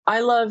I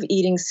love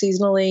eating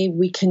seasonally.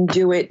 We can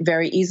do it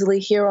very easily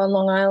here on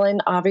Long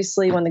Island.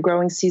 Obviously, when the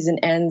growing season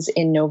ends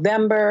in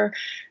November,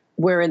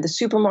 we're in the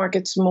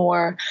supermarkets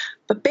more.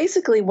 But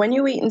basically, when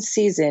you eat in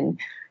season,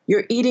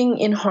 you're eating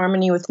in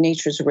harmony with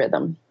nature's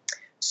rhythm.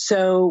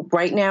 So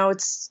right now,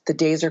 the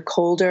days are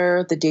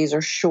colder, the days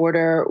are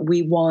shorter.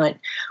 We want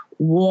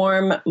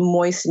warm,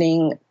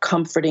 moistening,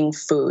 comforting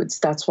foods.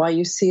 That's why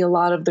you see a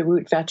lot of the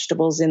root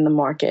vegetables in the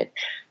market.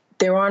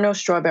 There are no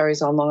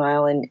strawberries on Long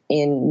Island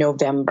in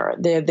November.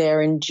 They're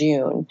there in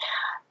June.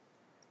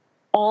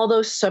 All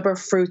those summer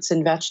fruits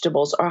and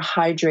vegetables are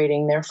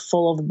hydrating. They're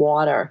full of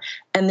water,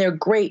 and they're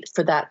great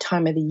for that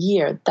time of the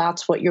year.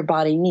 That's what your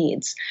body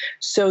needs.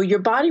 So your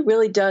body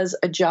really does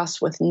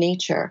adjust with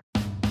nature.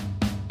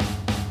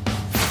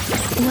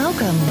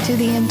 Welcome to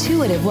the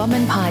Intuitive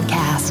Woman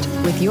Podcast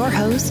with your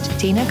host,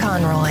 Tina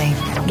Conroy.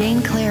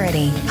 Gain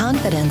clarity,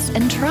 confidence,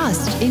 and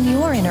trust in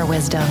your inner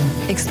wisdom.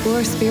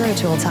 Explore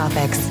spiritual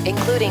topics,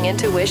 including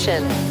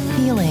intuition,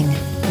 healing,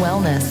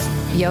 wellness,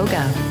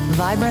 yoga,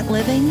 vibrant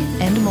living,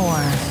 and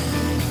more.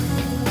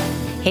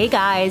 Hey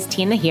guys,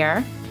 Tina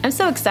here. I'm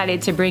so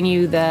excited to bring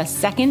you the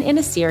second in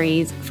a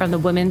series from the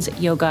Women's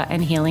Yoga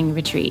and Healing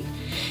Retreat.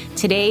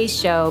 Today's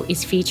show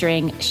is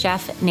featuring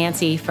Chef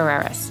Nancy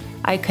Ferraris.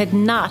 I could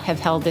not have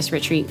held this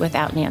retreat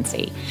without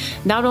Nancy.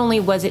 Not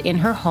only was it in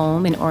her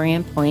home in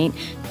Orient Point,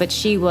 but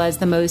she was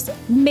the most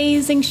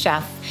amazing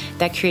chef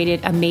that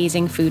created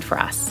amazing food for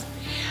us.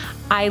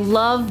 I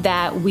love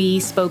that we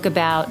spoke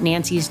about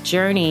Nancy's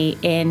journey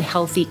in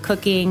healthy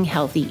cooking,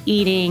 healthy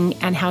eating,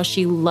 and how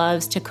she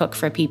loves to cook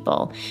for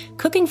people.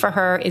 Cooking for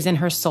her is in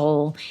her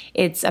soul.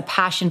 It's a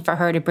passion for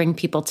her to bring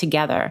people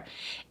together.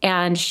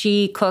 And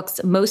she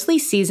cooks mostly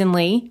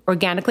seasonally,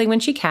 organically when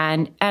she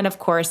can. And of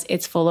course,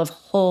 it's full of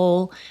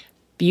whole,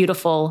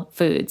 beautiful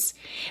foods.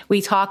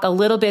 We talk a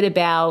little bit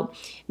about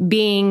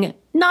being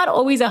not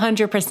always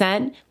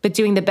 100%, but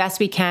doing the best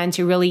we can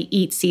to really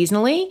eat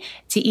seasonally,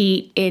 to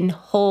eat in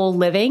whole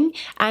living.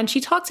 And she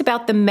talks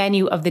about the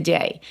menu of the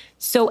day.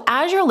 So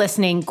as you're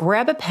listening,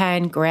 grab a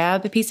pen,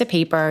 grab a piece of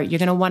paper. You're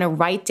going to want to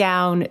write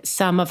down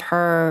some of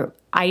her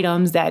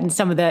items and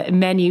some of the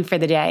menu for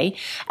the day.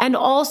 And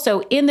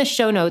also in the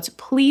show notes,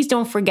 please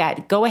don't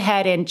forget, go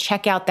ahead and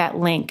check out that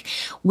link.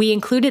 We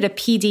included a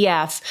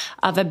PDF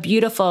of a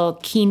beautiful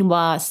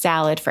quinoa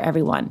salad for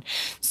everyone.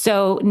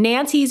 So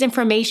Nancy's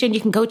information,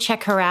 you can go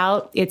check her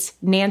out. It's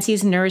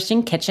Nancy's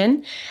Nourishing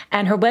Kitchen,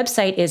 and her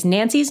website is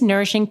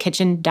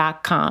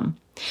nancysnourishingkitchen.com.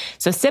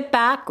 So sit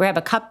back, grab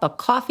a cup of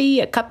coffee,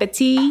 a cup of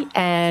tea,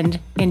 and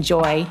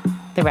enjoy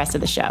the rest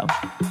of the show.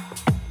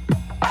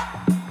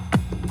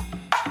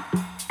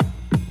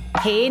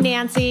 Hey,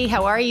 Nancy,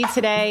 how are you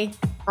today?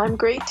 I'm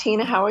great,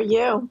 Tina. How are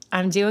you?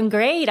 I'm doing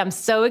great. I'm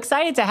so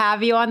excited to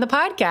have you on the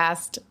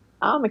podcast.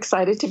 I'm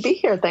excited to be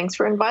here. Thanks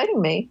for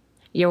inviting me.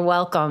 You're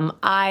welcome.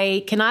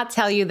 I cannot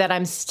tell you that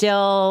I'm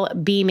still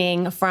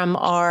beaming from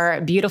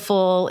our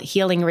beautiful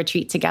healing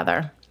retreat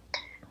together.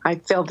 I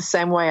feel the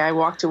same way. I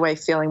walked away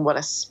feeling what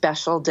a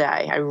special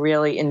day. I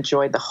really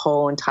enjoyed the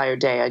whole entire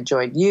day. I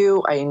enjoyed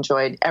you. I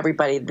enjoyed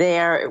everybody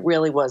there. It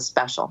really was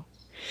special.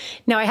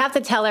 Now, I have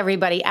to tell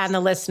everybody and the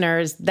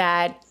listeners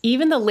that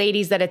even the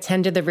ladies that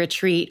attended the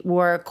retreat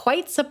were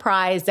quite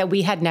surprised that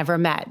we had never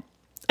met.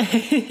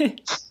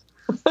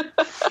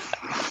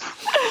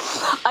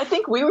 I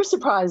think we were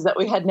surprised that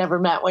we had never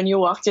met when you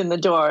walked in the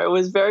door. It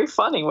was very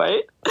funny,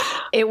 right?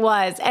 It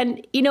was.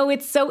 And, you know,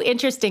 it's so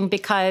interesting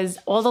because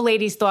all the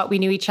ladies thought we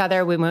knew each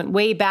other. We went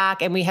way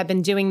back and we had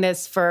been doing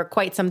this for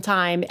quite some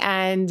time.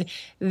 And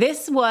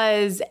this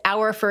was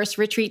our first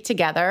retreat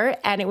together.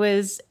 And it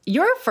was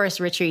your first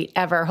retreat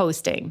ever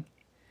hosting.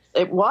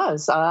 It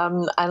was.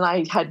 And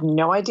I had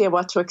no idea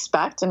what to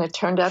expect. And it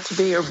turned out to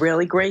be a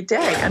really great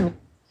day. And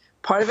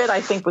part of it,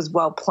 I think, was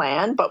well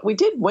planned, but we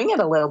did wing it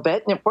a little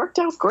bit and it worked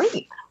out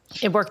great.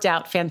 It worked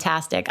out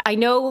fantastic. I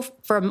know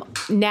from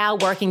now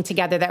working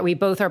together that we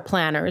both are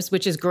planners,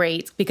 which is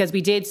great because we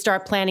did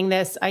start planning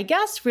this, I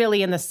guess,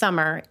 really in the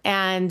summer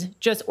and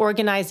just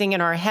organizing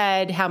in our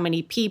head how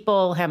many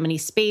people, how many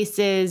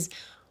spaces,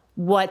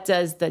 what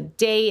does the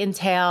day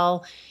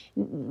entail,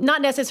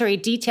 not necessary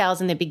details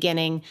in the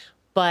beginning,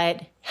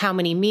 but how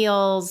many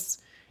meals,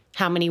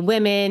 how many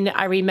women.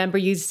 I remember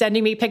you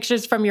sending me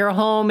pictures from your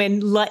home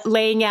and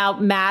laying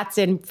out mats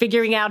and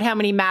figuring out how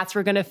many mats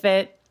were going to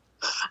fit.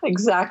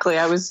 Exactly.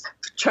 I was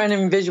trying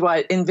to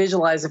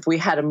visualize if we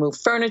had to move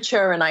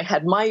furniture, and I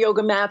had my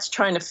yoga mats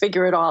trying to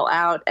figure it all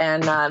out.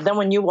 And then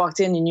when you walked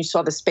in and you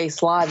saw the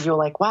space live, you were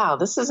like, wow,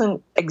 this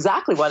isn't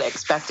exactly what I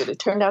expected. It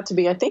turned out to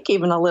be, I think,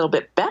 even a little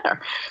bit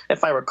better,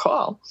 if I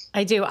recall.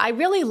 I do. I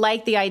really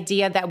like the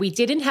idea that we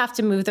didn't have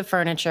to move the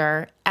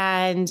furniture,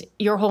 and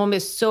your home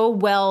is so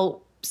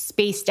well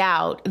spaced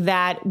out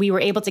that we were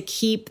able to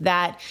keep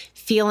that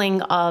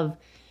feeling of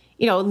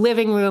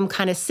living room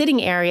kind of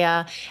sitting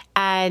area.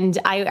 And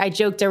I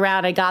joked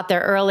around, I got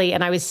there early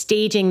and I was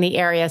staging the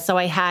area. So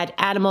I had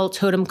animal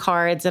totem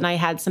cards and I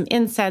had some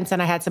incense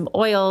and I had some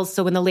oils.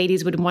 So when the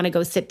ladies would want to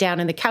go sit down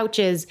in the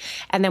couches,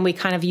 and then we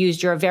kind of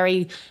used your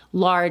very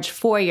large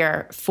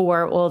foyer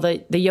for all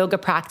the yoga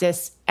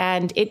practice.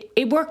 And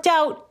it worked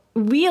out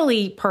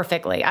really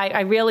perfectly.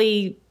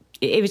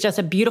 It was just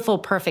a beautiful,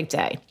 perfect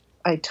day.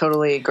 I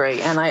totally agree.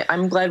 And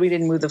I'm glad we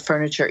didn't move the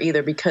furniture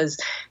either, because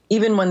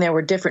even when there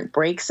were different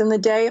breaks in the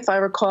day, if I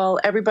recall,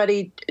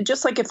 everybody,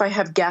 just like if I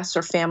have guests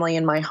or family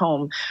in my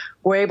home,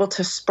 were able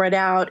to spread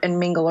out and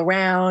mingle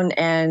around.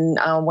 And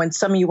when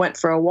some of you went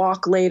for a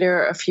walk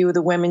later, a few of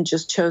the women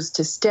just chose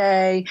to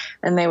stay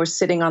and they were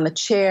sitting on the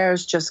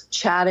chairs, just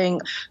chatting.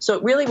 So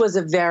it really was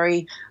a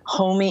very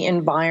homey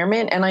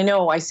environment. And I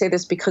know I say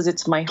this because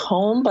it's my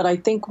home, but I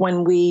think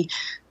when we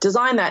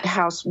designed that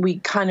house, we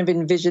kind of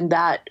envisioned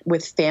that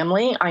with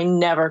family. I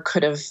never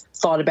could have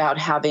thought about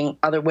having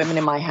other women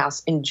in my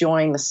house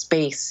enjoying the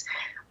space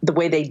the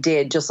way they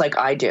did, just like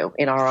I do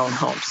in our own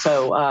home.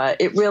 So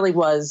it really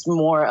was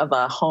more of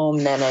a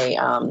home than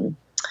a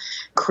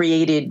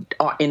created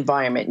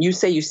environment. You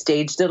say you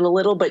staged it a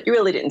little, but you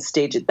really didn't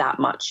stage it that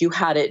much. You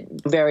had it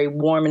very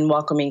warm and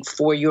welcoming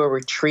for your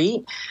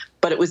retreat,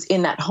 but it was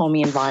in that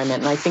homey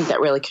environment. And I think that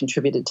really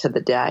contributed to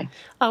the day.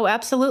 Oh,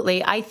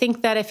 absolutely. I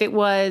think that if it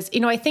was,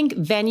 I think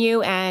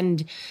venue,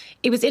 and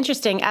it was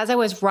interesting as I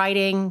was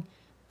writing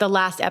the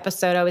last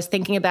episode, I was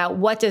thinking about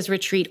what does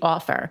retreat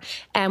offer?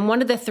 And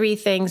one of the three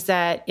things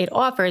that it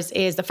offers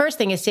is, the first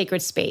thing is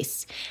sacred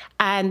space.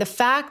 And the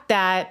fact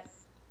that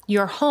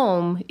your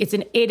home,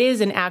 it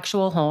is an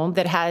actual home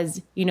that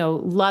has,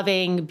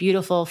 loving,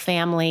 beautiful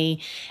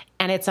family,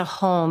 and it's a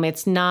home.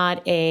 It's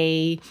not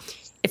a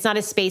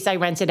space I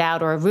rented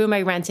out or a room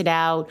I rented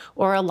out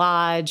or a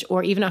lodge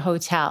or even a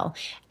hotel.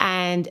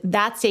 And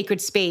that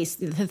sacred space,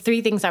 the three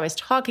things I was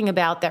talking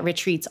about that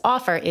retreats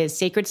offer is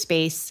sacred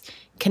space,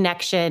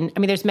 connection. I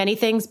mean, there's many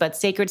things, but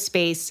sacred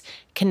space,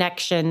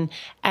 connection,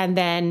 and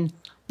then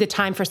the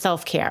time for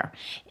self-care.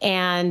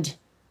 And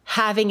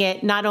having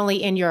it not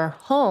only in your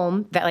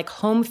home, that like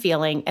home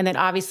feeling, and then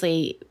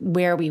obviously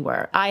where we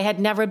were. I had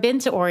never been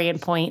to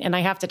Orient Point, and I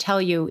have to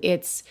tell you,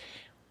 it's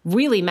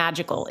really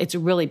magical. It's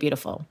really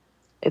beautiful.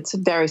 It's a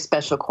very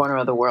special corner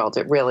of the world.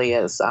 It really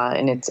is,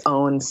 in its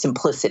own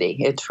simplicity.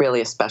 It's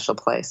really a special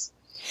place.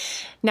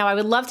 Now, I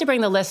would love to bring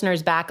the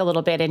listeners back a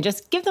little bit and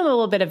just give them a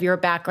little bit of your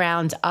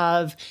background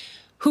of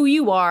who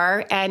you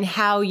are and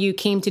how you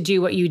came to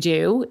do what you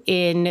do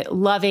in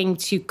loving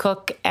to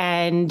cook.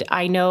 And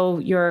I know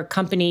your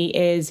company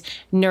is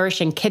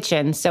Nourishing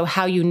Kitchen, so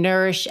how you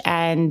nourish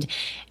and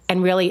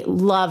really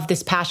love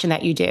this passion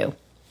that you do.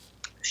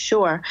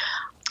 Sure.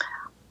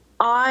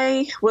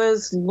 I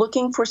was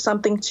looking for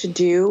something to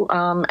do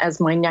as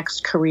my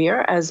next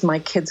career as my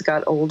kids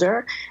got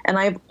older, and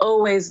I've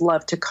always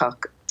loved to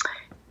cook.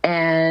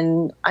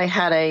 And I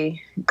had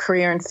a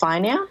career in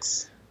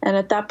finance, and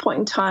at that point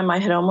in time, I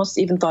had almost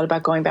even thought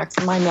about going back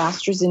for my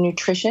master's in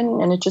nutrition,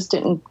 and it just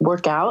didn't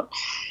work out.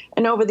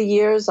 And over the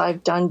years,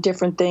 I've done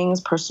different things,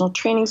 personal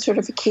training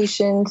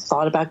certification,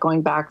 thought about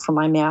going back for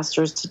my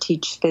master's to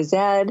teach phys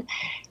ed.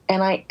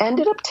 And I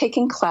ended up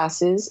taking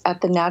classes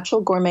at the Natural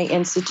Gourmet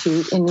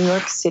Institute in New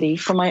York City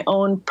for my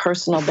own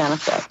personal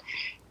benefit.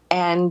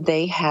 And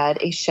they had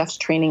a chef's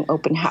training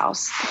open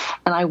house.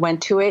 And I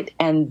went to it,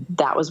 and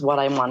that was what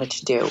I wanted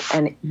to do.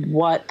 And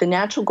what the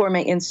Natural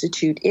Gourmet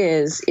Institute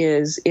is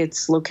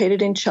it's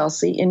located in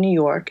Chelsea in New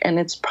York, and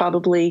it's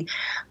probably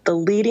the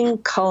leading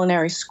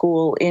culinary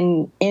school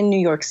in New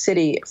York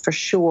City for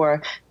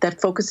sure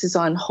that focuses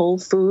on whole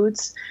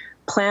foods,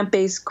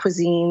 plant-based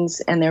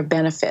cuisines, and their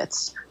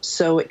benefits.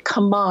 So it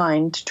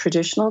combined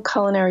traditional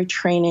culinary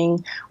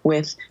training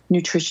with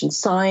nutrition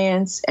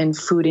science and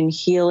food and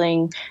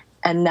healing,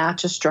 and that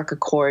just struck a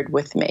chord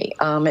with me.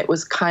 It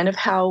was kind of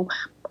how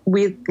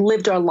we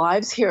lived our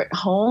lives here at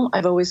home.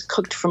 I've always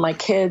cooked for my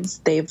kids.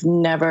 They've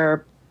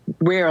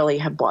rarely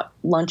have bought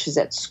lunches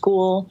at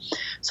school.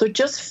 So it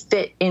just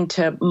fit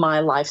into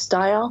my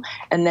lifestyle,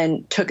 and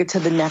then took it to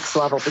the next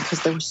level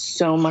because there was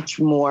so much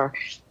more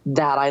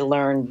that I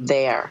learned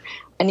there.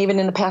 And even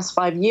in the past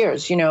 5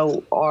 years,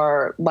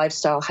 our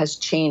lifestyle has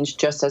changed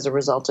just as a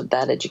result of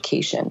that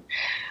education.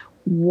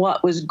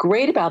 What was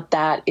great about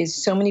that is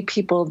so many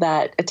people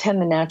that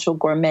attend the Natural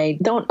Gourmet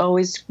don't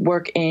always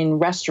work in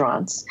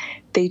restaurants.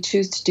 They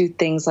choose to do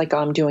things like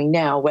I'm doing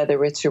now,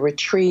 whether it's a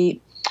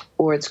retreat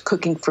or it's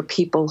cooking for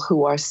people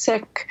who are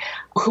sick,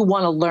 who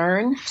want to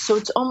learn. So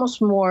it's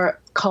almost more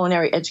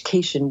culinary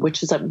education,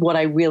 which is what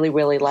I really,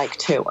 really like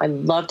too. I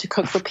love to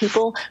cook for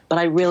people, but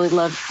I really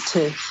love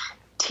to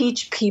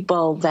teach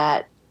people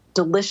that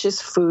delicious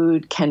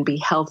food can be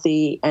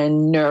healthy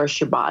and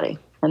nourish your body.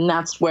 And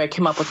that's where I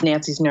came up with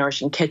Nancy's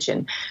Nourishing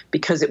Kitchen,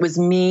 because it was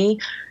me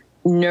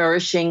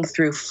nourishing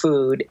through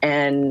food.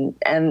 And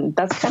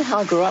that's kind of how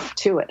I grew up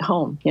too at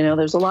home.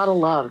 There's a lot of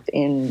love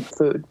in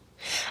food.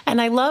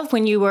 And I love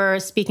when you were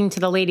speaking to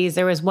the ladies,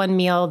 there was one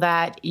meal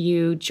that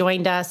you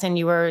joined us and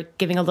you were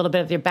giving a little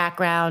bit of your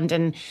background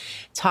and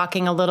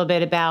talking a little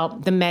bit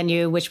about the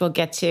menu, which we'll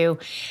get to.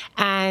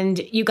 And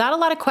you got a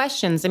lot of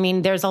questions. I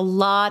mean, there's a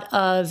lot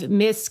of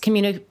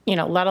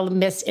a lot of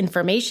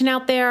misinformation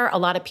out there. A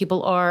lot of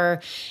people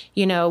are,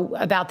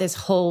 about this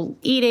whole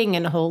eating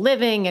and whole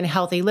living and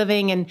healthy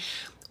living. And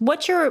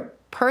what's your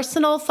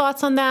personal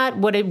thoughts on that?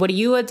 What do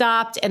you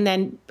adopt? And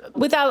then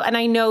and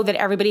I know that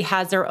everybody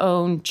has their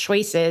own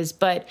choices,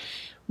 but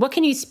what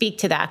can you speak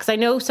to that? Because I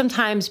know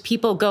sometimes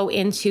people go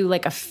into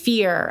like a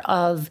fear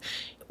of,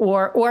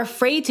 or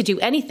afraid to do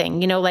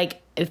anything,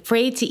 like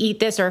afraid to eat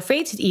this or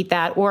afraid to eat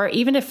that, or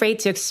even afraid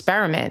to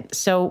experiment.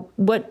 So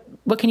what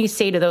can you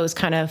say to those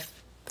kind of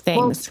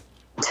things?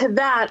 Well, to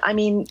that, I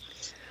mean,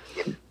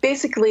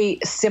 basically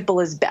simple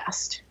is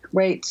best,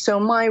 right? So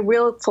my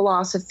real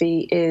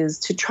philosophy is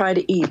to try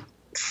to eat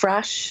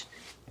fresh,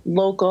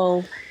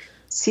 local,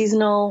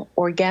 seasonal,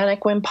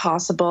 organic when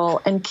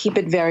possible, and keep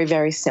it very,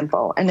 very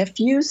simple. And if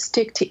you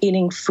stick to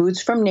eating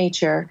foods from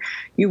nature,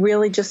 you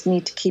really just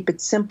need to keep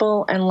it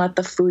simple and let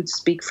the foods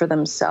speak for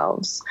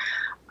themselves.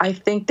 I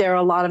think there are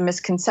a lot of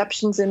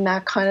misconceptions in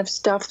that kind of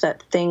stuff,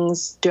 that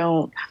things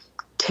don't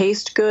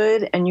taste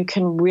good, and you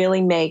can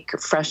really make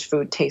fresh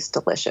food taste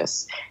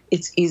delicious.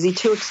 It's easy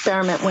to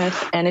experiment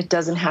with, and it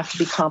doesn't have to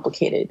be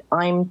complicated.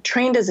 I'm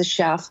trained as a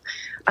chef,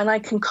 and I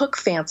can cook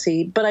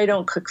fancy, but I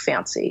don't cook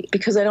fancy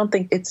because I don't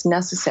think it's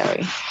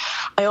necessary.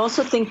 I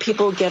also think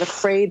people get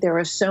afraid. There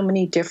are so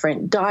many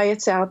different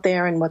diets out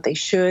there and what they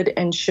should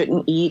and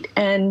shouldn't eat.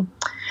 And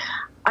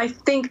I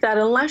think that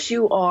unless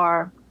you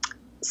are,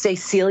 say,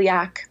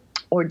 celiac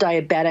or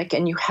diabetic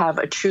and you have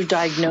a true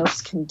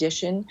diagnosed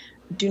condition,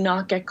 do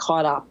not get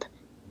caught up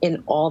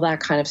in all that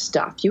kind of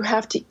stuff. You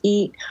have to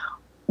eat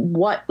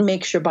what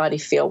makes your body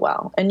feel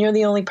well. And you're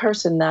the only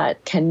person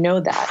that can know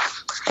that.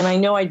 And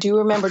I do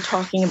remember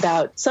talking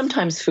about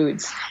sometimes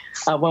foods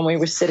when we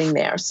were sitting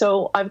there.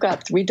 So I've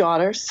got 3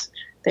 daughters.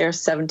 They're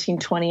 17,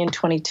 20, and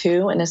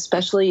 22. And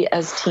especially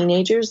as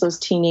teenagers, those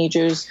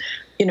teenagers,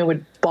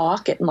 would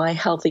balk at my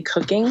healthy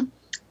cooking.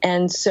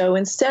 And so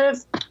instead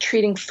of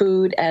treating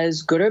food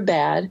as good or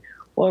bad,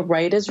 or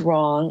right and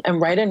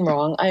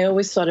wrong, I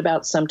always thought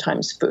about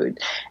sometimes food.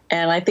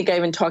 And I think I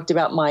even talked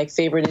about my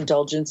favorite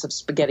indulgence of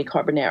spaghetti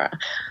carbonara.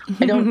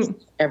 I don't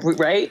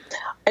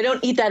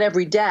eat that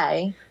every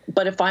day,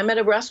 but if I'm at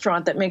a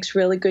restaurant that makes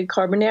really good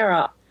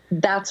carbonara,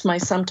 that's my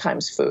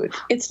sometimes food.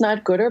 It's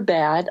not good or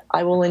bad.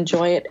 I will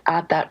enjoy it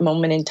at that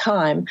moment in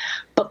time.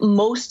 But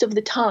most of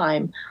the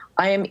time,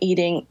 I am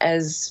eating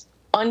as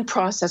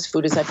unprocessed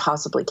food as I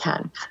possibly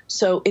can.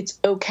 So it's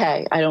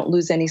okay. I don't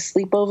lose any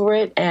sleep over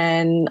it.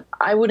 And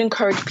I would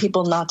encourage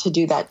people not to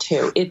do that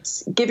too.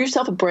 Give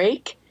yourself a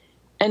break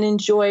and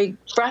enjoy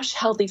fresh,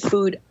 healthy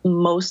food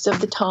most of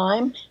the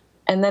time.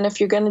 And then if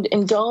you're going to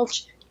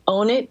indulge,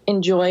 own it,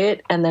 enjoy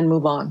it, and then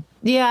move on.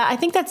 Yeah, I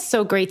think that's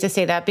so great to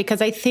say that,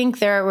 because I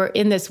think we're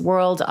in this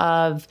world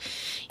of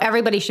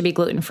everybody should be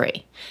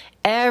gluten-free.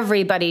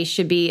 Everybody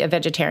should be a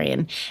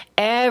vegetarian.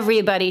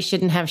 Everybody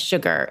shouldn't have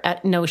sugar.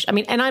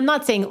 And I'm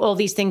not saying all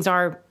these things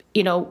are,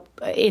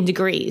 in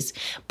degrees,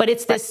 but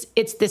it's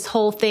this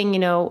whole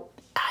thing,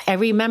 I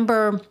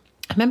remember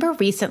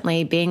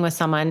recently being with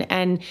someone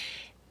and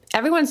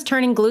everyone's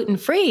turning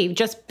gluten-free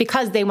just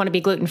because they want to be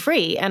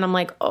gluten-free. And I'm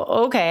like,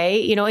 oh,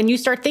 okay, and you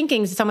start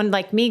thinking, someone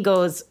like me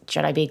goes,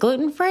 should I be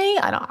gluten-free?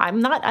 I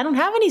don't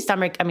have any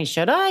stomach. I mean,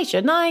 should I?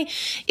 Shouldn't I?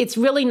 It's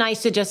really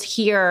nice to just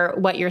hear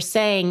what you're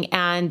saying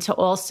and to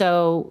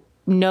also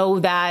know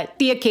that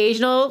the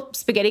occasional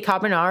spaghetti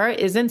carbonara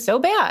isn't so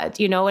bad,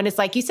 and it's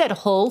like you said,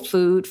 whole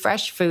food,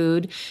 fresh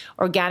food,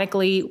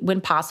 organically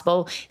when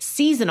possible,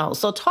 seasonal.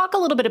 So talk a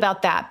little bit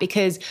about that,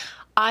 because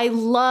I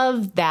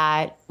love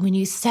that when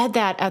you said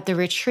that at the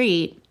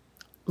retreat,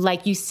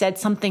 like you said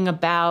something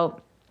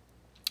about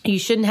you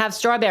shouldn't have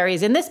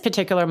strawberries in this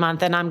particular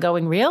month. And I'm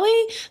going,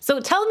 really? So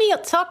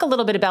talk a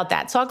little bit about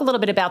that. Talk a little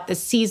bit about the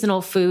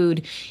seasonal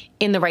food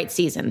in the right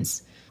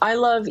seasons. I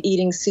love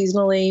eating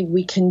seasonally.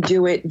 We can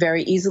do it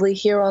very easily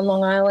here on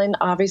Long Island.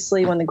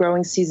 Obviously, when the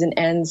growing season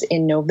ends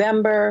in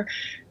November,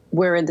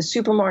 we're in the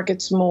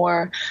supermarkets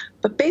more.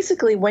 But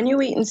basically, when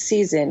you eat in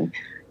season,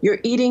 you're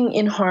eating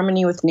in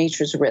harmony with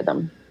nature's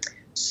rhythm.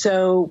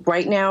 So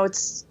right now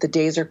the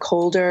days are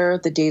colder,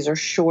 the days are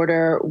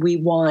shorter. We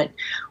want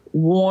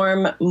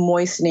warm,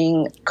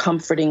 moistening,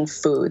 comforting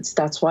foods.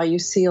 That's why you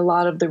see a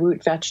lot of the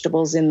root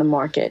vegetables in the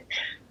market.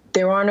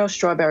 There are no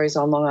strawberries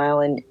on Long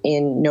Island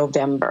in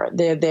November.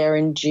 They're there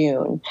in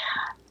June.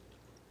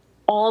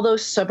 All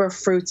those summer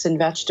fruits and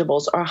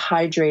vegetables are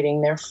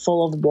hydrating. They're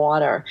full of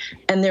water,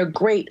 and they're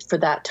great for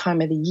that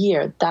time of the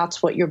year.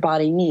 That's what your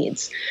body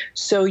needs.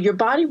 So your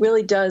body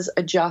really does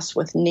adjust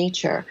with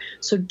nature.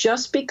 So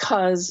just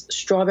because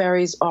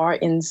strawberries are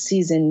in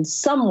season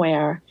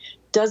somewhere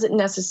doesn't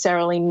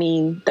necessarily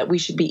mean that we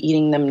should be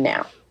eating them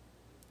now.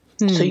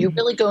 So you're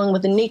really going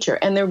with the nature.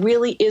 And there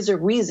really is a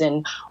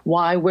reason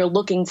why we're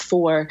looking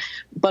for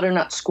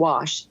butternut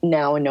squash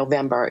now in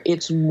November.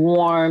 It's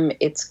warm.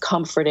 It's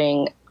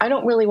comforting. I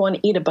don't really want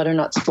to eat a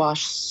butternut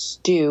squash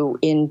stew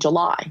in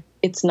July.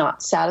 It's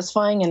not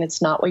satisfying and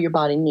it's not what your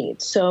body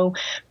needs. So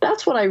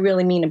that's what I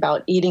really mean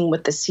about eating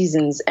with the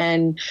seasons.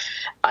 And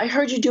I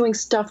heard you doing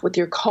stuff with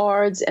your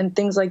cards and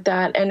things like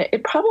that. And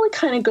it probably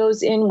kind of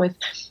goes in with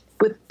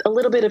a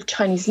little bit of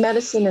Chinese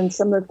medicine and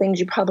some of the things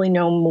you probably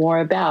know more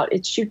about.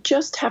 It's you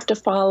just have to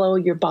follow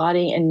your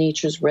body and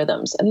nature's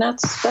rhythms. And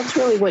that's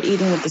really what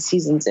eating with the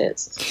seasons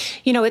is.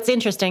 You know, it's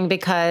interesting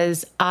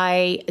because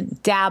I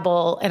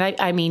dabble, and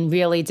I mean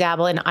really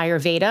dabble in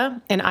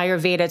Ayurveda. And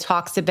Ayurveda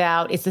talks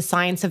about, it's the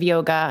science of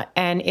yoga,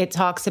 and it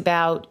talks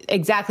about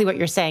exactly what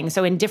you're saying.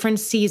 So in different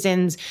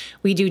seasons,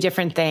 we do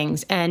different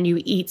things, and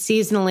you eat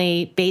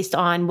seasonally based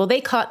on, well, they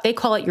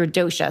call it your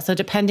dosha. So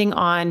depending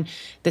on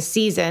the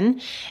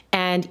season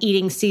and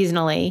eating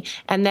seasonally.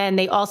 And then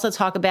they also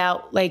talk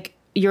about like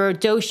your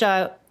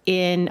dosha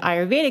in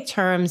Ayurvedic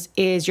terms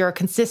is your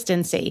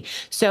consistency.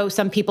 So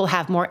some people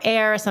have more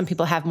air, some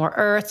people have more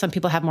earth, some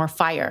people have more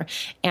fire.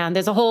 And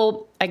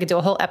I could do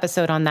a whole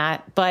episode on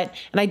that,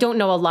 and I don't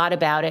know a lot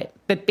about it,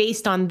 but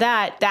based on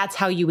that, that's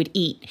how you would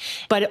eat.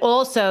 But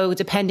also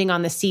depending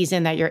on the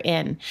season that you're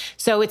in.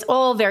 So it's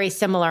all very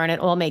similar and it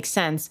all makes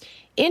sense.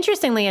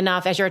 Interestingly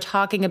enough, as you're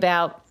talking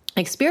about,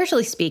 like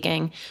spiritually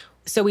speaking,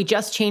 so we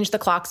just changed the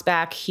clocks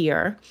back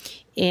here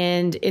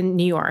in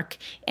New York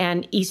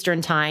and Eastern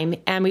time.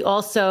 And we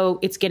also,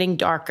 it's getting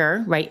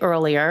darker, right?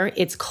 Earlier,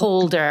 it's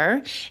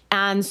colder.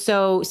 And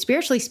so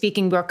spiritually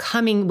speaking, we're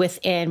coming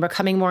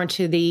more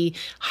into the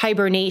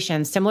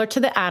hibernation, similar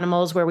to the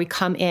animals where we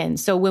come in.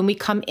 So when we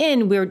come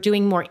in, we're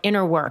doing more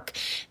inner work.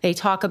 They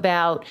talk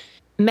about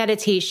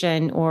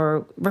meditation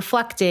or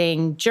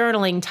reflecting,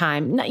 journaling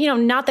time.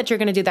 Not that you're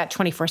going to do that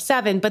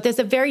 24/7, but there's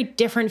a very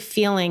different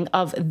feeling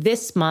of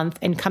this month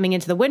and coming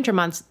into the winter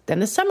months than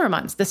the summer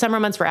months. The summer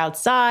months we're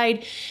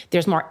outside,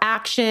 there's more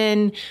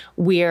action,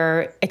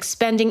 we're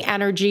expending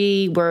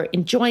energy, we're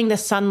enjoying the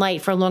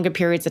sunlight for longer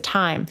periods of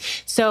time.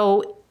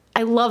 So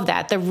I love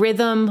that. The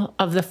rhythm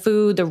of the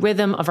food, the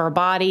rhythm of our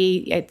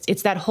body,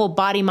 it's that whole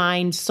body,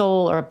 mind,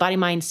 soul, or body,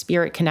 mind,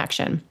 spirit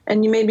connection.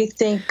 And you made me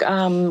think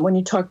when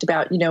you talked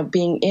about,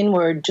 being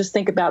inward, just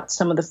think about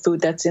some of the food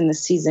that's in the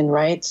season,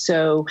 right?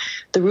 So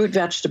the root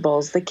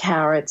vegetables, the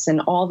carrots, and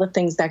all the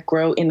things that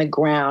grow in the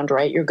ground,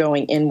 right? You're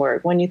going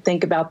inward. When you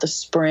think about the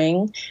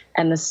spring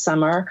and the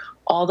summer,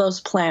 all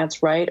those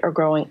plants, right, are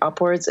growing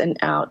upwards and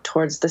out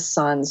towards the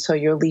sun. So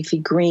your leafy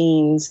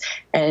greens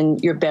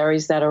and your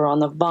berries that are on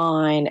the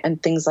vine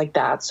and things like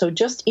that. So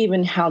just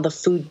even how the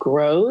food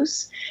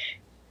grows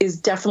is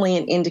definitely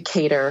an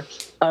indicator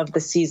of the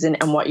season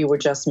and what you were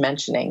just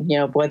mentioning,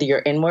 whether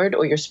you're inward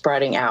or you're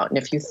spreading out. And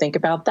if you think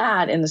about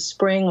that in the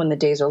spring, when the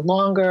days are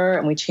longer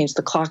and we change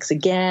the clocks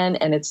again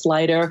and it's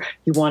lighter,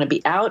 you want to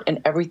be out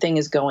and everything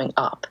is going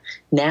up.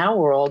 Now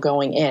we're all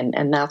going in,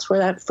 and that's where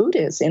that food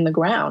is, in the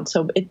ground.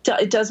 So it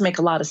does make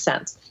a lot of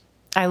sense.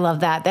 I love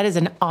that. That is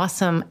an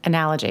awesome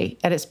analogy.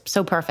 That is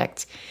so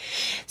perfect.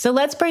 So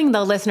let's bring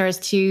the listeners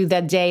to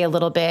the day a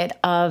little bit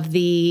of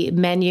the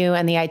menu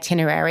and the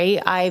itinerary.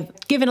 I've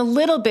given a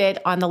little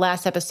bit on the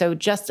last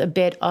episode, just a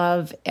bit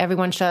of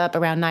everyone showed up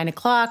around 9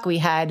 o'clock. We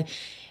had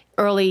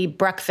early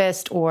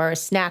breakfast or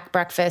snack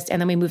breakfast,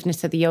 and then we moved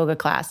into the yoga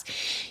class.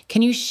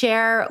 Can you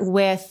share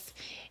with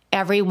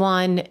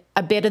everyone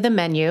a bit of the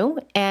menu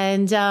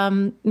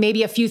and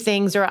maybe a few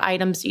things or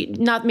items,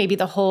 not maybe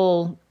the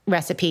whole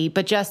recipe,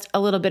 but just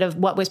a little bit of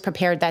what was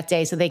prepared that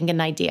day so they can get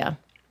an idea?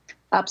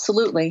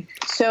 Absolutely.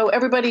 So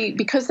everybody,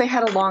 because they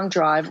had a long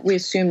drive, we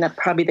assumed that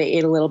probably they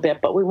ate a little bit,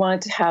 but we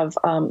wanted to have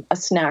a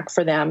snack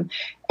for them.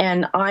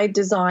 And I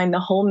designed the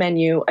whole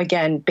menu,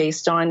 again,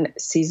 based on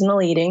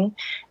seasonal eating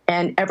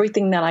and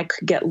everything that I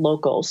could get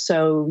local.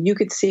 So you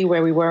could see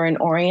where we were in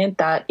Orient,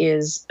 that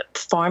is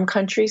farm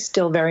country,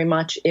 still very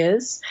much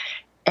is.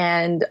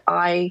 And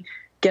I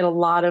get a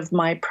lot of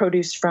my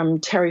produce from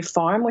Terry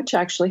Farm, which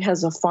actually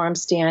has a farm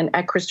stand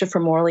at Christopher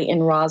Morley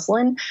in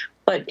Roslyn.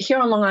 But here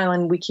on Long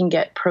Island, we can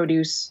get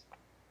produce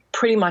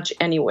pretty much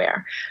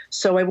anywhere.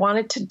 So I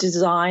wanted to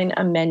design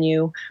a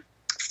menu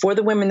for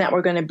the women that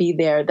were going to be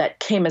there that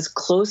came as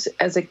close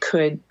as it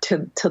could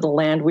to the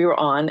land we were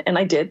on. And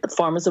I did. The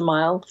farm is a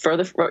mile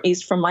further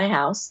east from my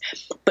house,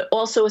 but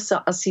also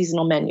a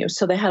seasonal menu.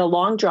 So they had a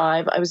long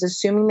drive. I was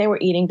assuming they were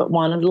eating, but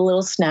wanted a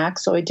little snack.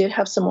 So I did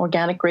have some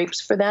organic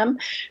grapes for them.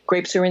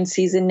 Grapes are in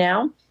season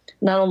now,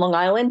 not on Long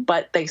Island,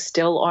 but they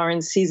still are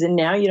in season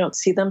now. You don't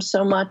see them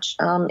so much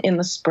in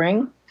the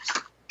spring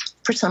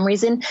for some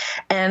reason.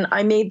 And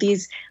I made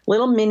these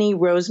little mini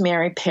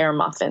rosemary pear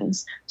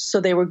muffins.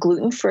 So they were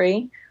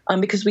gluten-free.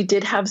 Because we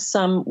did have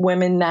some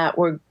women that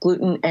were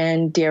gluten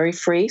and dairy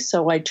free.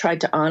 So I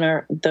tried to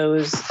honor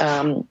those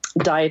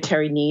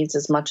dietary needs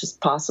as much as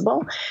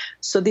possible.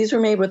 So these were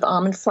made with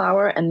almond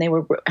flour and they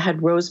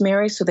had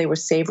rosemary. So they were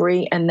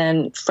savory, and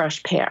then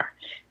fresh pear.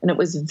 And it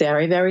was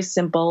very, very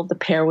simple. The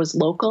pear was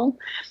local.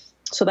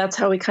 So that's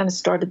how we kind of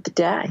started the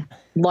day.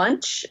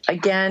 Lunch,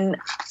 again,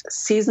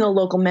 seasonal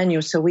local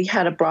menu. So we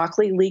had a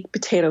broccoli leek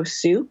potato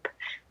soup.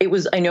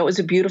 I know it was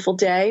a beautiful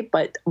day,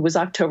 but it was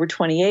October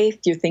 28th.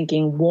 You're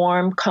thinking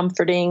warm,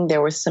 comforting.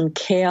 There was some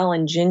kale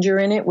and ginger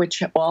in it,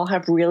 which all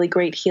have really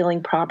great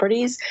healing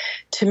properties.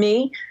 To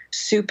me,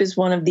 soup is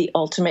one of the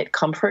ultimate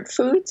comfort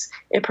foods.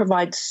 It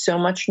provides so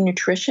much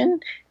nutrition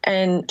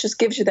and just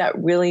gives you that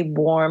really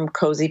warm,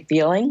 cozy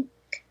feeling.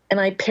 And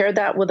I paired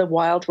that with a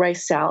wild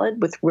rice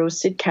salad with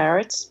roasted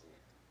carrots,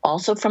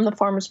 also from the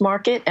farmer's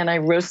market. And I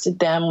roasted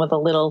them with a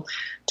little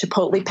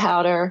chipotle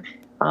powder,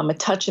 a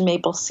touch of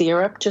maple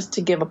syrup, just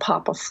to give a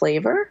pop of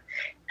flavor.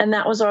 And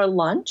that was our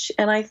lunch.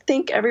 And I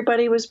think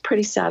everybody was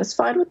pretty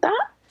satisfied with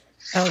that.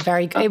 Oh,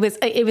 very good.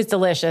 It was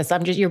delicious.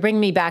 You're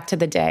bringing me back to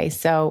the day.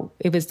 So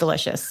it was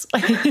delicious.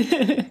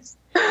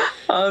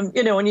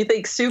 When you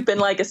think soup and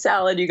like a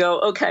salad, you go,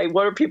 okay,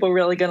 what are people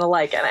really going to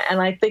like?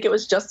 And I think it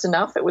was just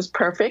enough. It was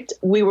perfect.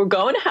 We were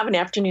going to have an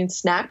afternoon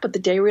snack, but the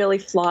day really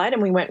flied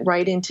and we went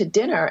right into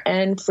dinner.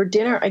 And for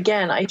dinner,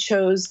 again, I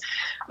chose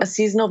a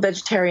seasonal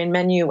vegetarian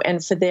menu.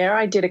 And for there,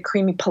 I did a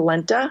creamy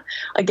polenta,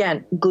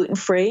 again,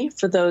 gluten-free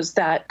for those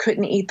that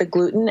couldn't eat the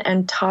gluten,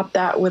 and topped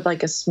that with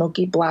like a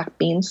smoky black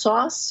bean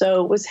sauce.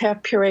 So it was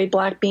half pureed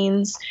black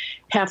beans,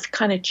 half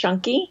kind of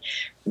chunky,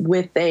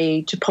 with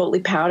a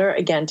chipotle powder,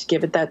 again, to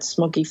give it that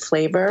smoky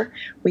flavor.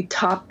 We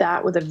topped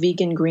that with a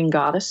vegan green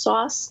goddess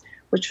sauce,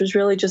 which was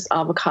really just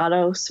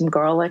avocado, some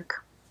garlic,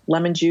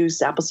 lemon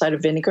juice, apple cider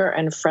vinegar,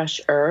 and fresh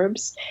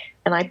herbs.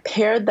 And I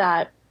paired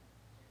that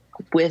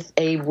with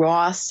a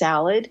raw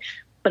salad,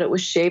 but it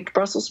was shaved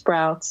Brussels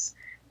sprouts,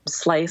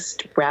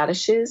 sliced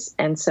radishes,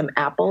 and some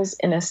apples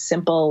in a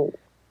simple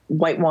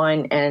white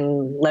wine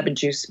and lemon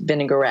juice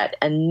vinaigrette.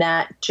 And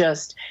that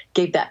just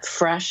gave that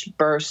fresh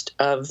burst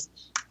of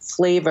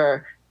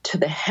flavor to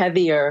the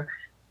heavier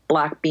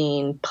black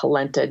bean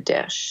polenta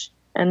dish.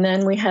 And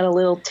then we had a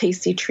little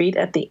tasty treat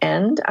at the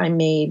end. I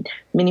made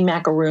mini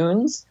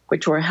macaroons,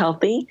 which were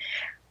healthy.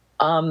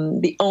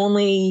 The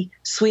only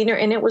sweetener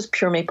in it was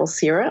pure maple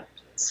syrup,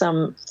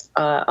 some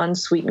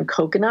unsweetened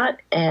coconut,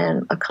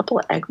 and a couple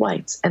of egg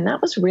whites. And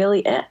that was really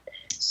it.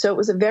 So it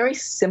was a very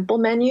simple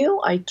menu.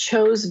 I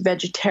chose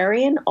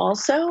vegetarian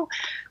also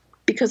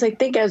because I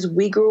think as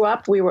we grew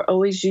up, we were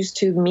always used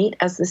to meat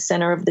as the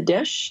center of the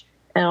dish,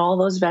 and all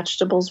those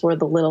vegetables were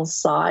the little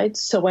sides.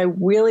 So I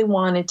really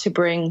wanted to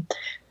bring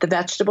the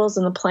vegetables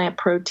and the plant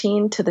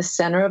protein to the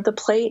center of the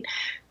plate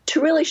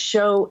to really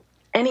show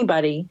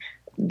anybody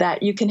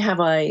that you can have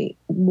a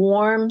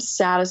warm,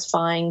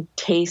 satisfying,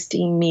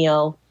 tasty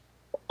meal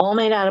all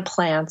made out of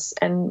plants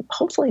and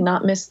hopefully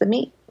not miss the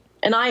meat.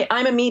 And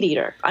I'm a meat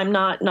eater. I'm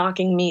not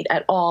knocking meat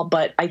at all,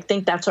 but I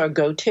think that's our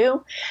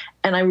go-to.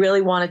 And I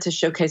really wanted to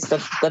showcase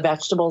the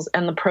vegetables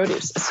and the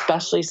produce,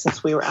 especially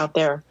since we were out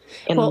there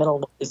in the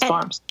middle of these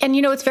farms. And,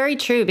 it's very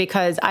true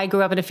because I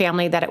grew up in a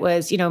family that it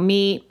was,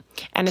 meat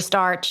and a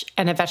starch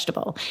and a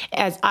vegetable.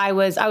 As I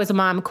was a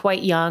mom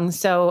quite young,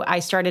 so I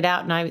started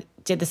out and I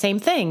did the same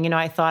thing.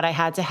 I thought I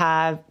had to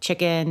have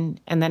chicken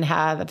and then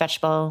have a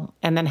vegetable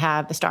and then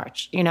have the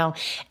starch,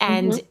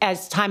 and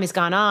as time has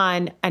gone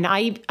on, and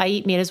I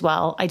eat meat as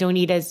well. I don't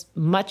eat as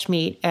much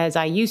meat as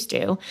I used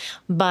to,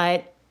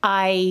 but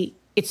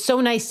it's so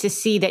nice to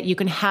see that you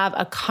can have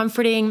a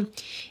comforting,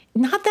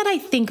 not that I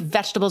think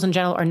vegetables in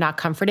general are not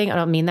comforting. I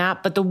don't mean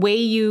that, but the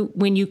way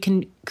when you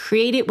can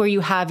create it where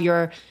you have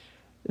your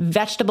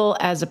vegetable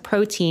as a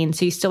protein,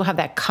 so you still have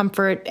that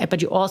comfort,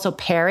 but you also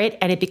pair it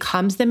and it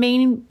becomes the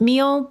main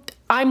meal.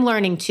 I'm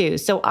learning too.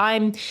 So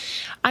I'm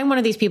one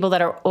of these people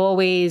that are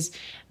always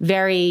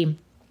very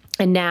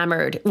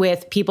enamored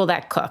with people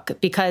that cook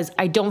because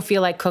I don't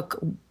feel like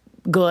cook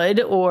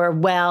good or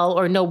well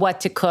or know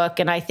what to cook.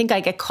 And I think I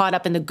get caught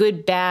up in the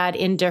good, bad,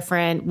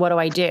 indifferent, what do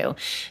I do?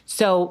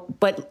 So,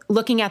 but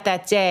looking at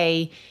that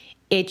day,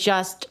 it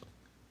just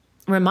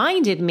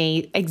reminded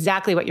me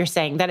exactly what you're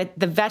saying, that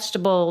the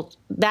vegetable,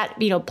 that,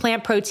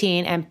 plant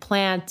protein and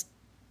plant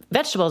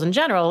vegetables in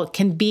general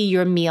can be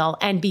your meal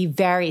and be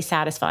very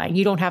satisfying.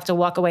 You don't have to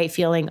walk away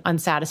feeling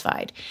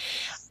unsatisfied.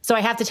 So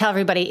I have to tell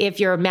everybody, if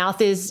your mouth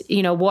is,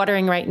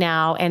 watering right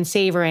now and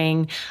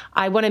savoring,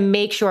 I want to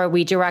make sure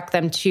we direct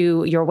them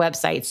to your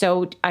website.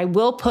 So I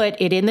will put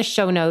it in the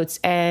show notes.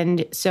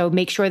 And so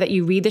make sure that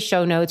you read the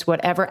show notes,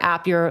 whatever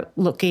app you're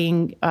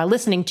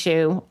listening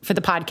to for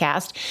the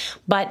podcast.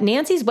 But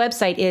Nancy's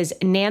website is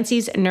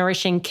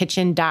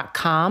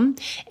nancysnourishingkitchen.com.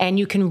 And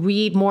you can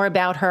read more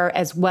about her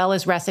as well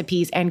as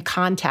recipes and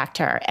contact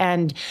her.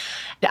 And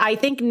I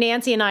think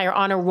Nancy and I are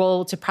on a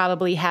roll to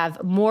probably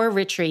have more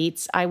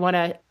retreats. I want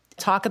to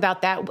talk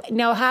about that.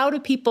 Now, how do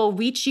people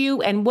reach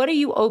you and what are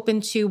you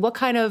open to? What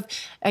kind of,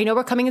 I know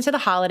we're coming into the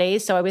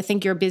holidays, so I would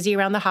think you're busy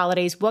around the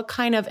holidays. What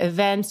kind of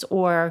events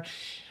or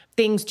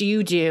things do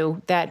you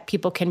do that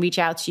people can reach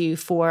out to you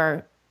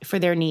for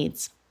their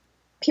needs?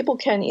 People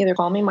can either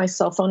call me, my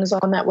cell phone is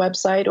on that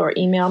website, or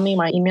email me.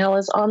 My email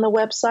is on the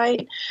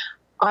website.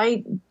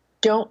 I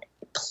don't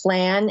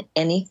plan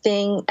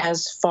anything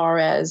as far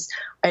as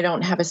I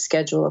don't have a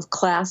schedule of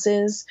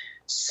classes.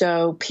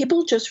 So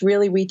people just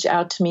really reach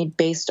out to me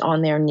based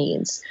on their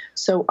needs.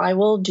 So I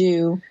will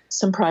do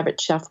some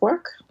private chef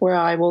work where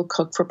I will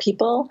cook for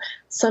people.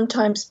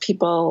 Sometimes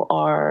people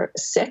are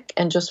sick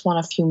and just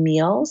want a few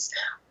meals.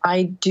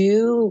 I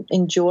do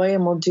enjoy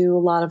and will do a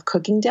lot of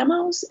cooking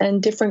demos,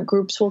 and different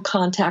groups will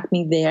contact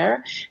me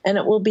there, and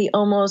it will be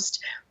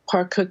almost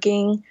part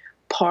cooking,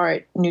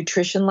 part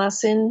nutrition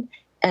lesson,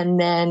 and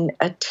then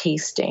a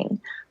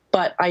tasting.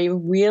 But I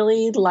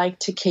really like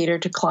to cater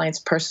to clients'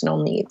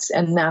 personal needs,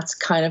 and that's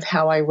kind of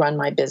how I run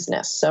my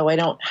business. So I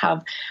don't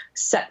have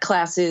set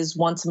classes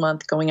once a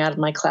month going out of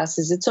my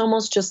classes. It's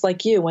almost just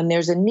like you. When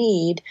there's a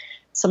need,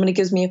 somebody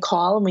gives me a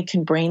call and we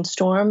can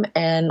brainstorm,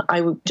 and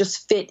I would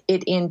just fit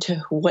it into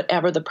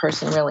whatever the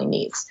person really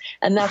needs.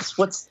 And that's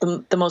what's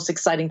the most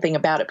exciting thing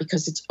about it,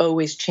 because it's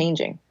always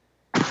changing.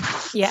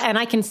 Yeah, and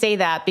I can say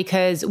that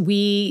because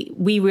we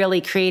really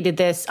created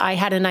this. I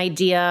had an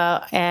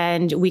idea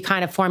and we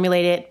kind of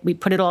formulated it. We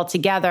put it all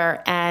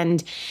together,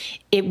 and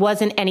it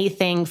wasn't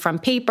anything from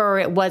paper.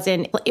 It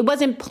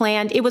wasn't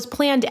planned. It was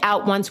planned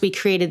out once we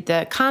created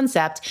the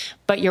concept.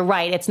 But you're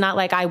right. It's not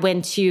like I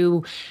went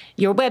to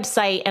your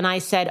website and I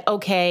said,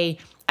 okay,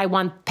 I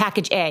want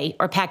package A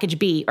or package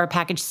B or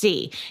package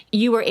C.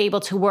 You were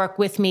able to work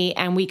with me,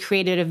 and we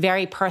created a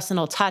very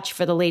personal touch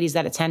for the ladies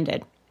that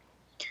attended.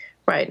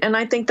 Right. And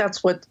I think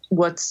that's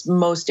what's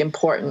most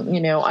important. You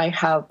know, I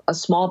have a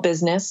small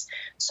business.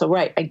 So,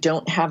 right, I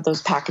don't have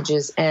those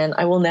packages, and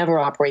I will never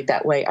operate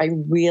that way. I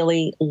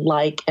really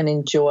like and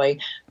enjoy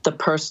the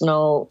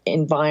personal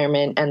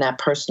environment and that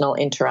personal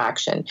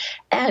interaction.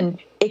 And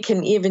it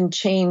can even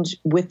change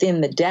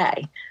within the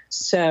day.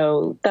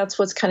 So that's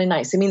what's kind of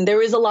nice. I mean,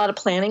 there is a lot of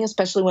planning,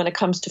 especially when it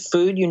comes to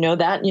food. You know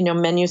that,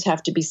 menus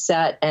have to be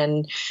set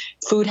and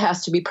food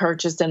has to be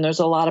purchased, and there's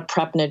a lot of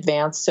prep in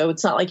advance. So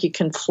it's not like you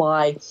can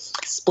fly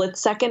split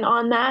second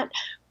on that,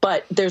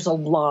 but there's a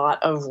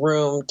lot of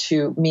room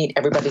to meet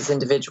everybody's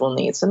individual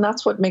needs. And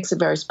that's what makes it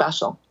very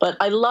special. But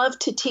I love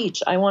to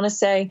teach. I want to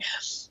say,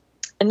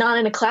 and not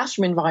in a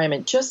classroom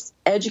environment, just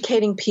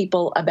educating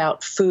people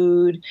about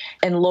food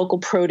and local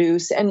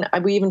produce. And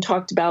we even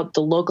talked about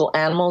the local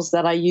animals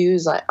that I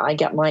use. I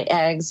get my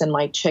eggs and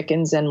my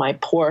chickens and my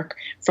pork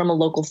from a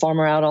local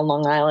farmer out on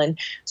Long Island.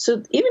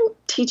 So even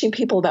teaching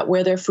people about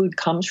where their food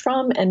comes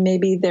from, and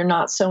maybe they're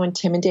not so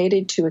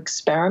intimidated to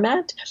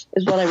experiment,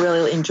 is what I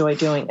really enjoy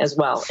doing as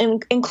well,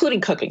 and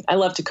including cooking. I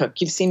love to cook.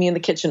 You've seen me in the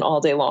kitchen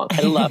all day long.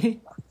 I love it.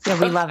 Yeah,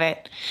 we love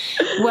it.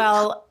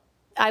 Well,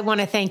 I want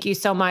to thank you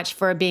so much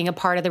for being a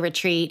part of the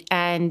retreat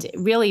and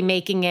really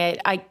making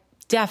it. I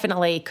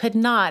definitely could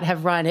not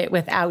have run it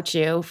without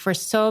you for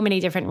so many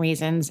different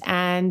reasons.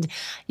 And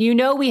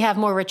we have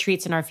more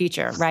retreats in our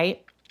future,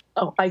 right?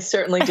 Oh, I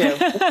certainly do.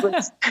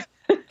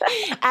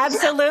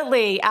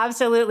 Absolutely.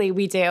 Absolutely.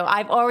 We do.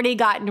 I've already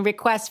gotten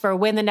requests for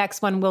when the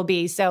next one will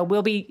be. So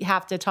we'll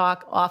have to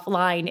talk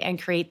offline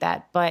and create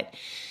that. But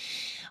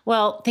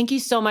well, thank you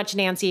so much,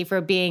 Nancy, for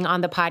being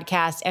on the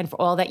podcast and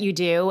for all that you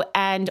do.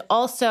 And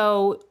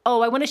also,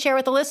 I want to share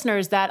with the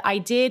listeners that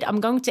I'm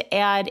going to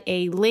add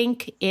a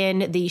link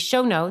in the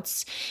show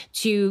notes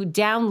to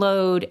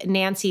download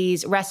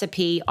Nancy's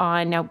recipe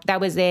on, now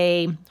that was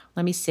let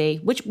me see,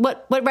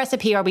 what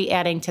recipe are we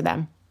adding to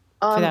them?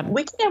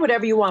 We can have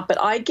whatever you want, but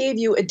I gave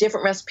you a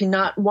different recipe,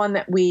 not one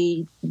that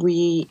we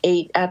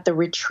ate at the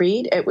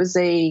retreat. It was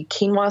a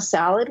quinoa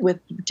salad with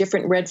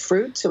different red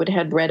fruit. So it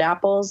had red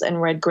apples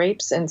and red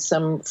grapes and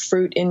some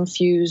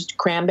fruit-infused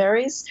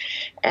cranberries.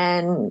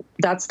 And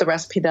that's the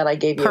recipe that I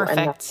gave you. Perfect.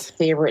 And that's my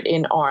favorite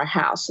in our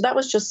house. So that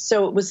was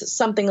it was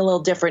something a little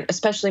different,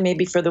 especially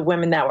maybe for the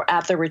women that were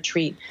at the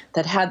retreat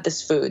that had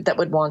this food that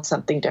would want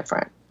something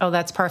different. Oh,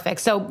 that's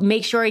perfect. So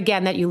make sure,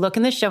 again, that you look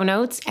in the show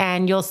notes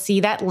and you'll see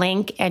that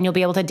link and you'll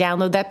be able to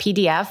download that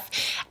PDF.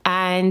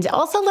 And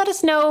also let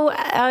us know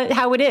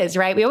how it is,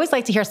 right? We always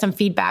like to hear some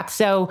feedback.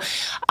 So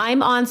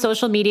I'm on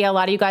social media. A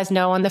lot of you guys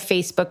know, on the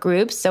Facebook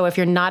group. So if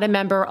you're not a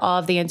member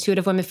of the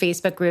Intuitive Women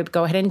Facebook group,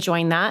 go ahead and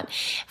join that.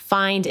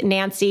 Find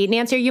Nancy.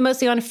 Nancy, are you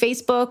mostly on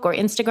Facebook or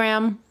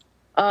Instagram?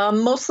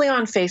 Mostly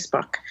on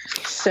Facebook.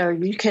 So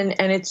you can,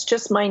 and it's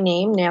just my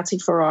name, Nancy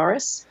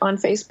Ferraris, on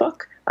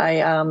Facebook. I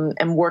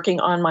am working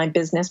on my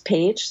business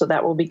page, so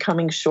that will be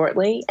coming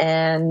shortly.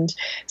 And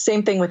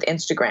same thing with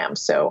Instagram.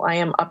 So I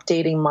am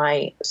updating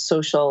my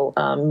social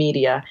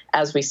media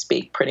as we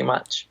speak, pretty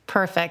much.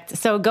 Perfect.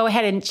 So go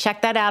ahead and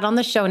check that out on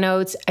the show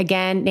notes.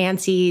 Again,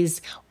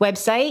 Nancy's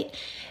website,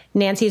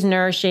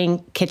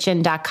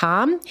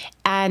 nancysnourishingkitchen.com,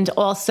 and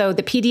also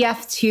the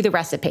PDF to the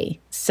recipe.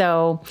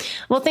 So,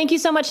 well, thank you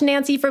so much,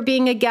 Nancy, for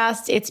being a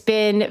guest. It's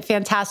been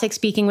fantastic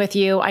speaking with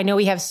you. I know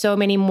we have so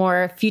many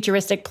more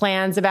futuristic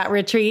plans about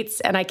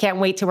retreats, and I can't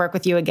wait to work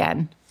with you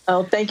again.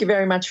 Oh, thank you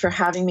very much for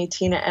having me,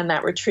 Tina. And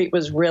that retreat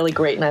was really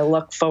great. And I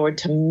look forward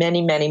to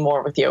many, many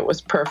more with you. It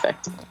was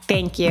perfect.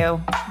 Thank you.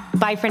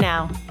 Bye for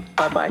now.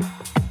 Bye-bye.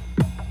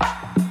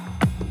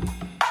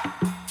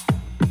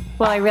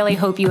 Well, I really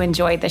hope you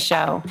enjoyed the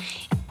show.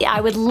 I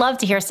would love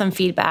to hear some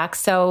feedback.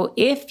 So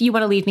if you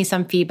want to leave me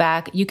some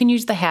feedback, you can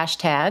use the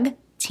hashtag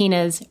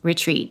Tina's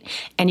Retreat.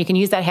 And you can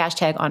use that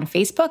hashtag on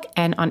Facebook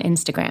and on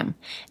Instagram.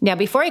 Now,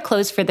 before I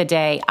close for the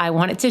day, I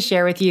wanted to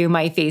share with you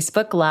my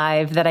Facebook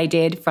Live that I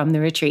did from the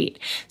retreat.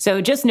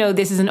 So just know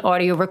this is an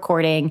audio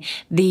recording.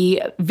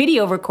 The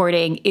video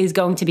recording is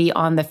going to be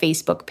on the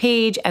Facebook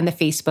page and the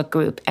Facebook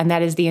group, and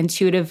that is the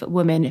Intuitive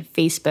Woman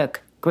Facebook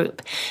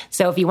group.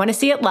 So if you want to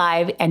see it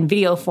live and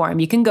video form,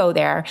 you can go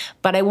there.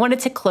 But I wanted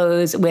to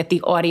close with the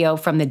audio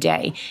from the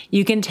day.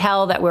 You can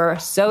tell that we're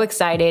so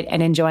excited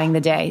and enjoying the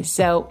day.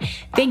 So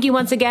thank you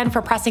once again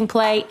for pressing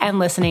play and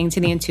listening to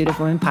the Intuitive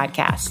Woman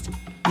podcast.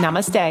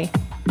 Namaste.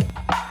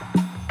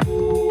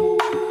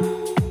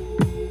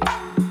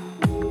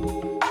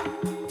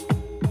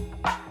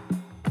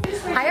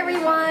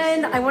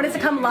 I wanted to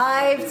come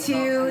live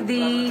to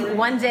the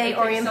one-day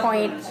Orient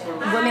Point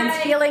Women's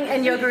Healing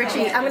and Yoga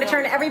Retreat. I'm going to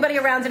turn everybody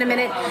around in a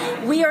minute.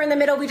 We are in the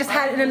middle. We just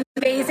had an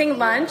amazing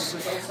lunch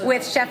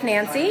with Chef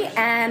Nancy,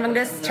 and I'm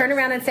going to turn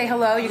around and say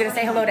hello. You're going to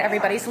say hello to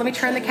everybody. So let me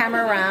turn the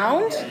camera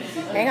around.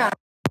 Hang on.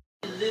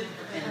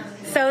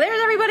 So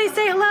there's everybody.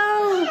 Say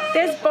hello.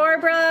 There's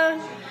Barbara.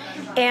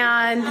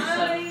 And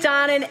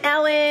Donna and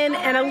Ellen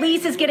and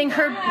Elise is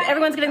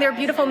everyone's getting their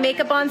beautiful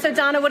makeup on. So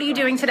Donna, what are you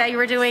doing today?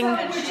 We're doing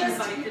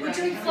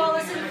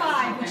Flawless in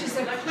 5, which is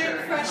a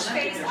quick, fresh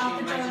face out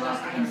the door look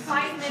in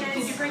 5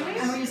 minutes.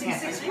 And we're using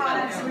 6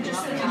 products, and we're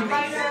just doing a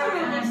brighter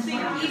and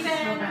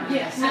even.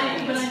 Yes.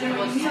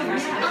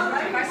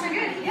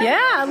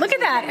 Yeah, look at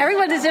that.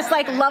 Everyone is just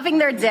like loving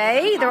their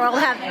day. They're all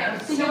having,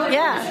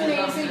 yeah.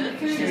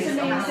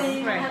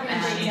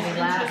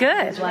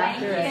 Good.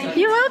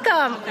 You're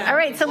welcome. All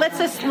right, so let's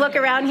just look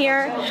around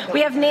here.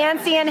 We have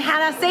Nancy and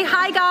Hannah. Say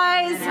hi,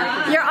 guys.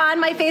 You're on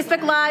my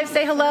Facebook Live.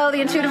 Say hello, the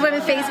Intuitive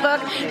Women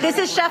Facebook. This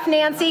is Chef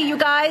Nancy. You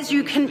guys,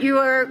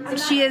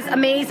 she is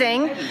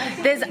amazing.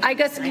 I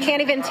just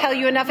can't even tell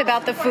you enough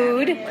about the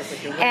food.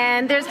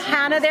 And there's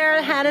Hannah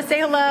there. Hannah, say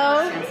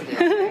hello.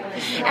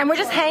 And we're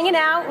just hanging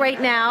out right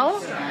now.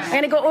 I'm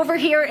going to go over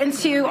here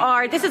into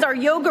this is our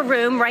yoga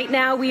room. Right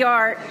now we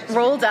are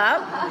rolled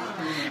up.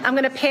 I'm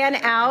going to pan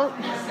out.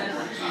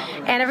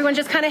 And everyone's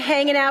just kind of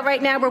hanging out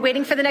right now. We're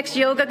waiting for the next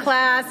yoga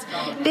class.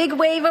 Big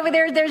wave over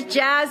there. There's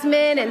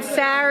Jasmine and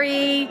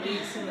Sari.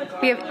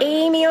 We have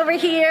Amy over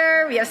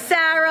here. We have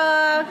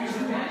Sarah.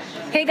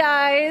 Hey,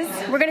 guys.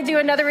 We're going to do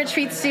another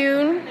retreat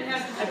soon.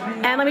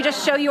 And let me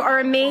just show you our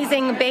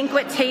amazing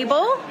banquet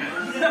table.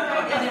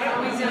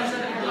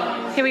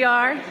 Here we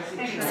are.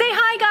 Say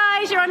hi,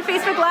 guys. You're on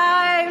Facebook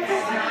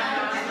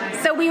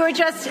Live. So we were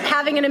just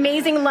having an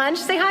amazing lunch.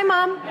 Say hi,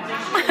 Mom.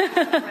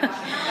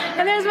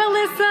 And there's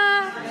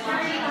Melissa.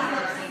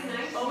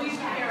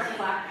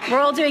 We're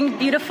all doing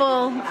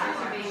beautiful,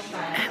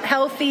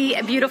 healthy,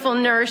 beautiful,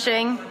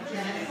 nourishing.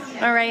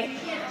 All right.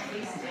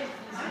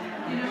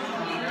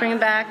 Bring it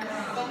back.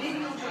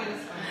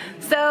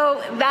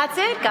 So that's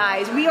it,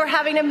 guys. We are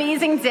having an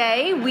amazing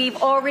day. We've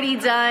already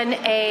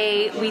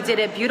we did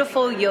a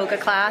beautiful yoga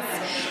class,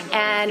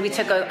 and we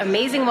took an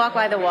amazing walk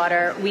by the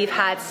water. We've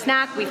had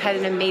snack, we've had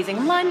an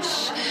amazing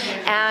lunch,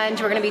 and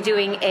we're going to be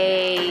doing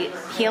a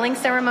healing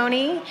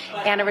ceremony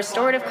and a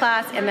restorative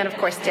class, and then, of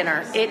course,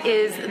 dinner. It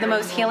is the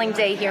most healing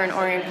day here in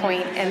Orient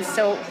Point, and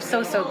so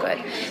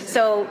good.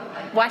 So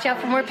watch out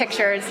for more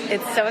pictures.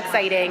 It's so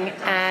exciting,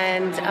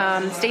 and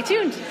stay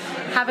tuned.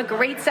 Have a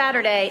great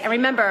Saturday, and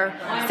remember,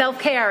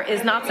 self-care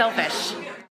is not selfish.